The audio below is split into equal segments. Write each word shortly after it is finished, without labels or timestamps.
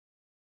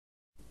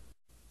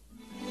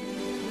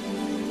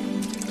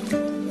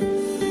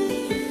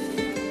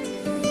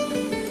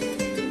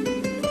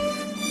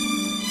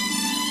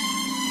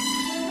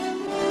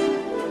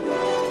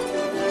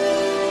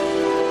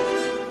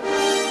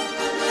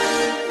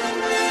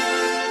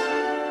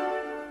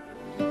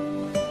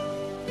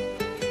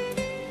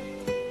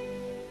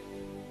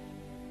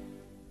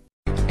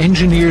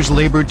engineers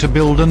labored to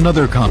build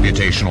another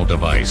computational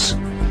device,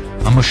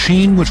 a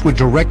machine which would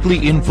directly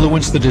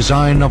influence the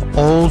design of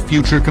all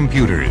future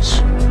computers.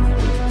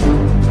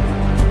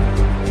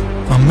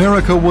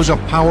 America was a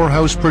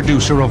powerhouse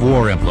producer of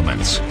war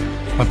implements,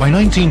 but by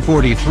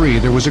 1943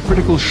 there was a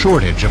critical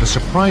shortage of a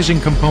surprising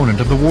component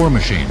of the war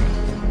machine: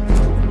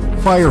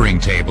 firing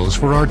tables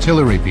for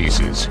artillery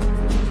pieces.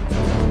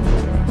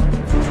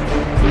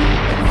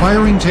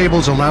 Firing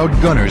tables allowed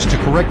gunners to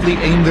correctly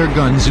aim their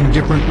guns in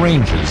different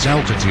ranges,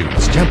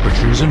 altitudes,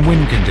 temperatures, and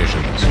wind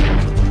conditions.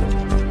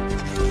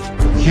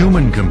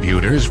 Human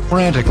computers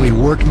frantically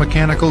worked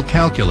mechanical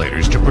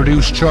calculators to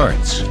produce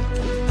charts,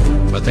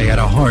 but they had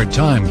a hard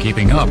time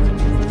keeping up.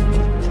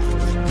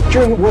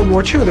 During World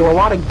War II, there were a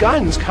lot of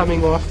guns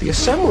coming off the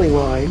assembly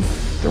line.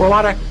 There were a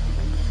lot of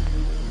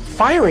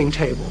firing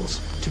tables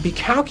to be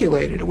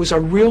calculated. It was a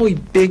really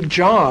big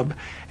job,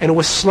 and it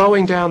was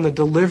slowing down the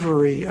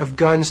delivery of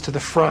guns to the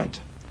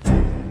front.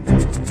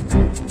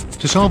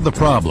 To solve the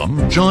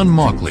problem, John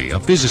Mauchly, a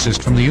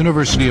physicist from the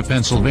University of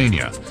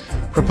Pennsylvania,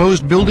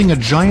 proposed building a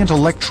giant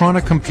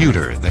electronic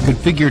computer that could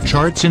figure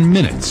charts in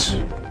minutes,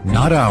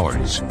 not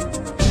hours.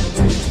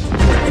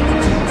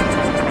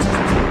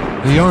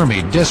 The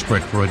Army,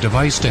 desperate for a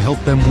device to help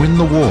them win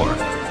the war,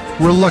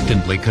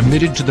 reluctantly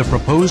committed to the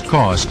proposed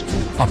cost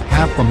of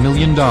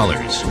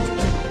 $500,000.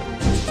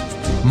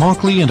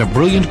 Mauchly and a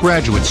brilliant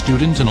graduate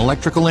student in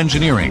electrical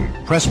engineering,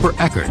 Presper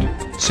Eckert,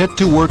 set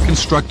to work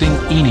constructing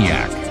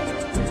ENIAC,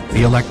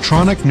 the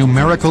Electronic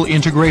Numerical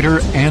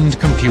Integrator and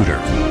Computer.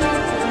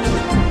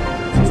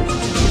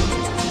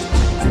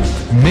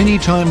 Many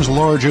times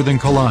larger than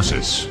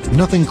Colossus,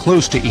 nothing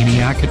close to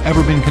ENIAC had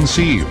ever been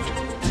conceived.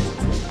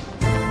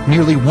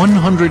 Nearly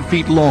 100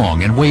 feet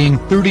long and weighing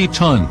 30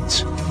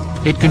 tons,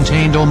 it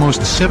contained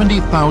almost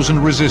 70,000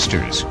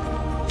 resistors,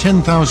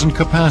 10,000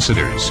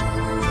 capacitors,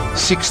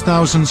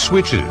 6,000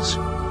 switches,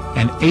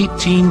 and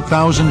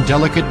 18,000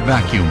 delicate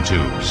vacuum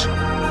tubes.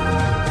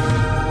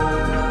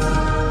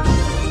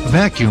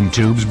 Vacuum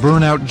tubes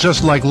burn out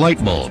just like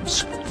light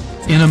bulbs.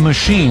 In a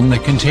machine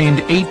that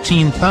contained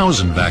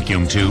 18,000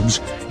 vacuum tubes,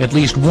 at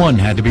least one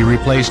had to be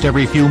replaced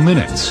every few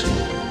minutes.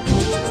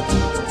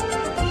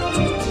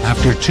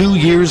 After 2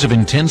 years of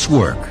intense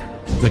work,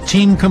 the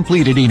team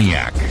completed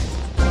ENIAC,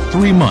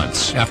 3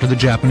 months after the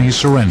Japanese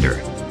surrender.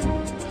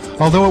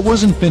 Although it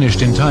wasn't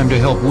finished in time to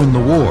help win the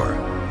war,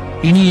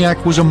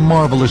 ENIAC was a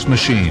marvelous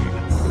machine.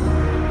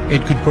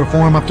 It could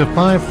perform up to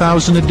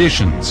 5,000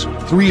 additions,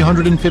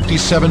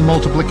 357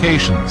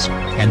 multiplications,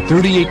 and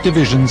 38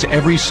 divisions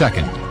every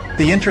second.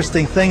 The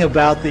interesting thing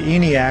about the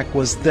ENIAC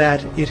was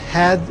that it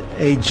had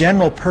a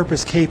general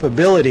purpose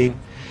capability.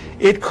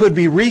 It could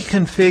be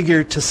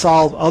reconfigured to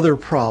solve other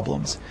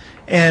problems,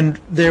 and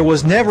there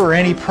was never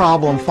any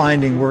problem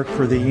finding work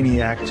for the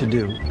ENIAC to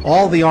do.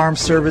 All the armed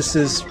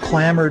services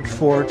clamored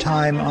for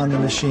time on the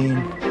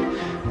machine.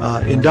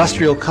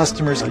 Industrial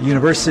customers,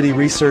 university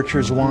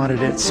researchers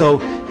wanted it,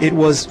 so it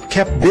was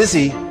kept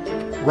busy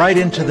right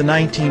into the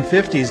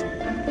 1950s.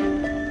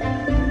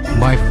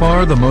 By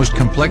far the most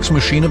complex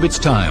machine of its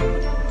time,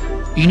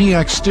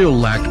 ENIAC still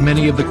lacked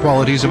many of the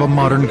qualities of a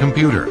modern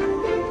computer.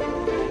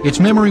 Its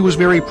memory was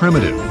very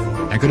primitive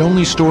and could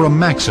only store a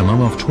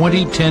maximum of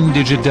 20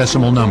 10-digit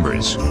decimal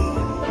numbers.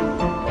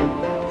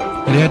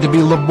 It had to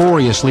be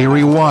laboriously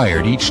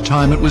rewired each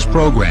time it was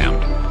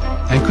programmed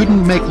and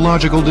couldn't make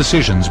logical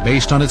decisions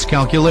based on its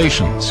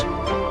calculations.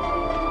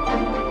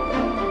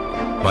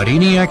 But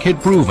ENIAC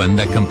had proven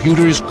that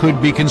computers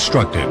could be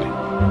constructed.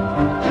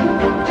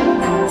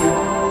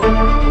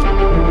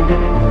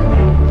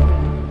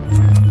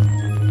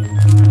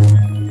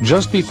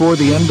 Just before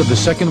the end of the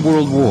Second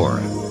World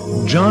War,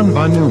 John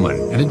von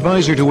Neumann, an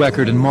advisor to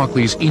Eckert and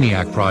Mauchly's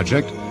ENIAC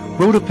project,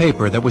 wrote a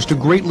paper that was to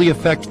greatly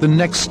affect the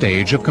next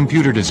stage of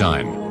computer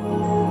design.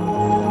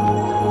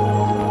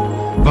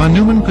 Von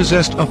Neumann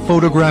possessed a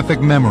photographic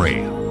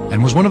memory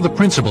and was one of the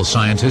principal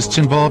scientists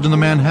involved in the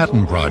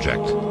Manhattan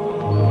Project.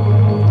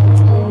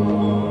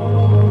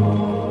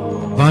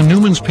 Von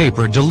Neumann's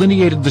paper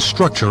delineated the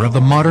structure of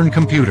the modern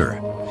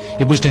computer.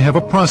 It was to have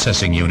a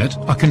processing unit,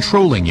 a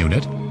controlling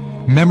unit,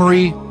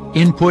 memory,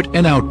 input,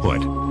 and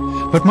output.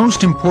 But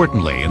most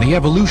importantly, in the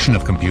evolution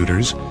of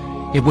computers,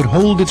 it would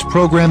hold its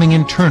programming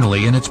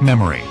internally in its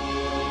memory.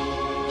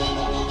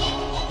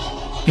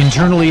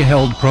 Internally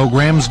held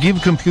programs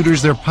give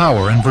computers their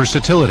power and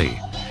versatility,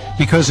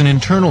 because an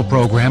internal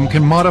program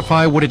can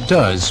modify what it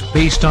does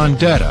based on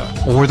data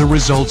or the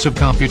results of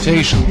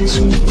computations.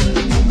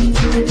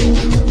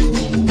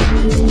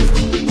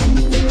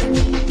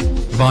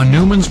 Von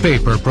Neumann's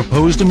paper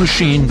proposed a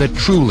machine that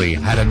truly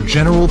had a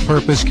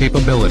general-purpose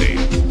capability.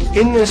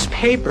 In this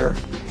paper,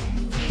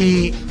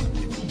 he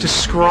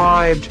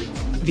described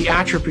the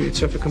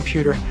attributes of a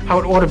computer, how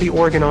it ought to be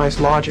organized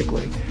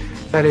logically.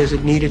 That is,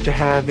 it needed to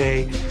have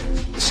a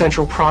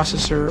central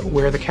processor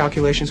where the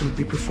calculations would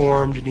be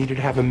performed. It needed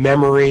to have a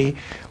memory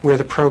where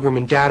the program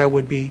and data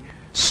would be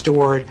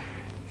stored.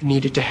 It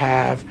needed to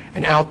have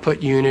an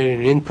output unit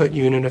and an input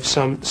unit of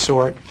some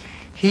sort.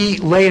 He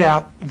laid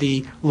out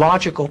the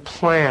logical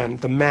plan,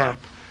 the map,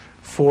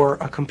 for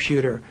a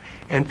computer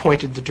and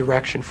pointed the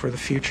direction for the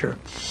future.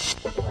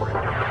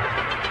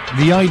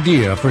 The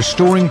idea for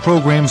storing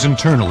programs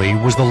internally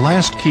was the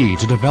last key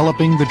to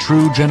developing the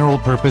true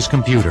general-purpose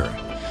computer.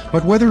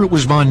 But whether it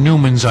was von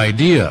Neumann's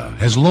idea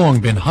has long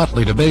been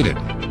hotly debated.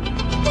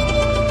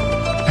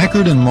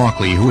 Eckert and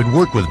Mauchly, who had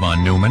worked with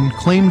von Neumann,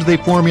 claimed they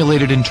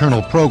formulated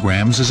internal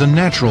programs as a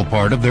natural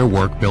part of their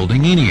work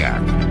building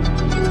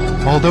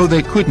ENIAC, although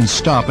they couldn't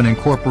stop and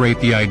incorporate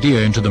the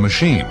idea into the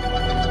machine.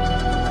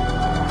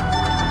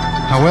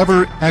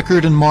 However,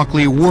 Eckert and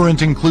Mauchly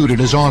weren't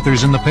included as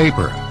authors in the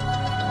paper.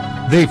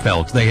 They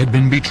felt they had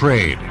been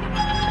betrayed.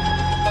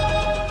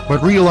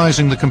 But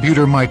realizing the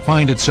computer might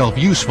find itself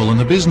useful in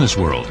the business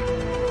world,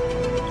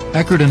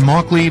 Eckert and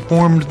Mauchly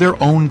formed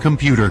their own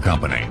computer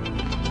company.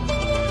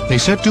 They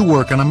set to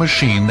work on a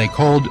machine they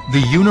called the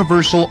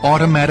Universal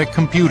Automatic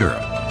Computer,